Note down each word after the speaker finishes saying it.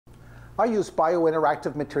I use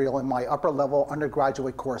biointeractive material in my upper-level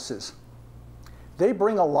undergraduate courses. They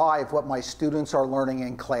bring alive what my students are learning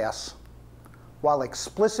in class, while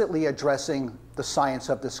explicitly addressing the science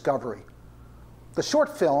of discovery. The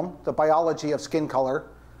short film, The Biology of Skin Color,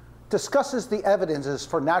 discusses the evidences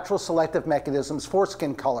for natural selective mechanisms for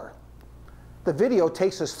skin color. The video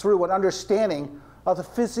takes us through an understanding of the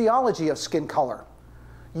physiology of skin color,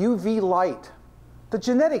 UV light, the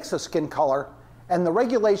genetics of skin color, and the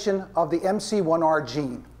regulation of the MC1R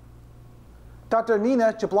gene. Dr.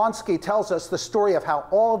 Nina Jablonski tells us the story of how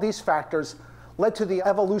all these factors led to the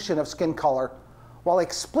evolution of skin color while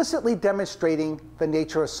explicitly demonstrating the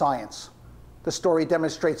nature of science. The story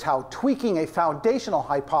demonstrates how tweaking a foundational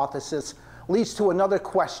hypothesis leads to another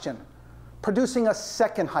question, producing a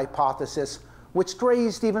second hypothesis which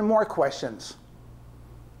raised even more questions.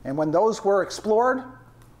 And when those were explored,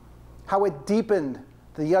 how it deepened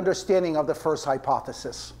the understanding of the first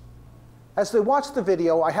hypothesis. As they watch the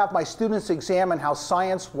video, I have my students examine how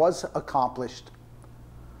science was accomplished.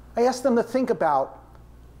 I ask them to think about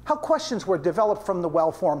how questions were developed from the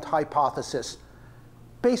well-formed hypothesis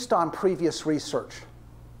based on previous research,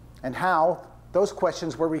 and how those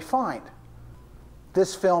questions were refined.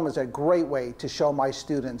 This film is a great way to show my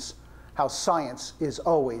students how science is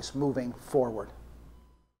always moving forward.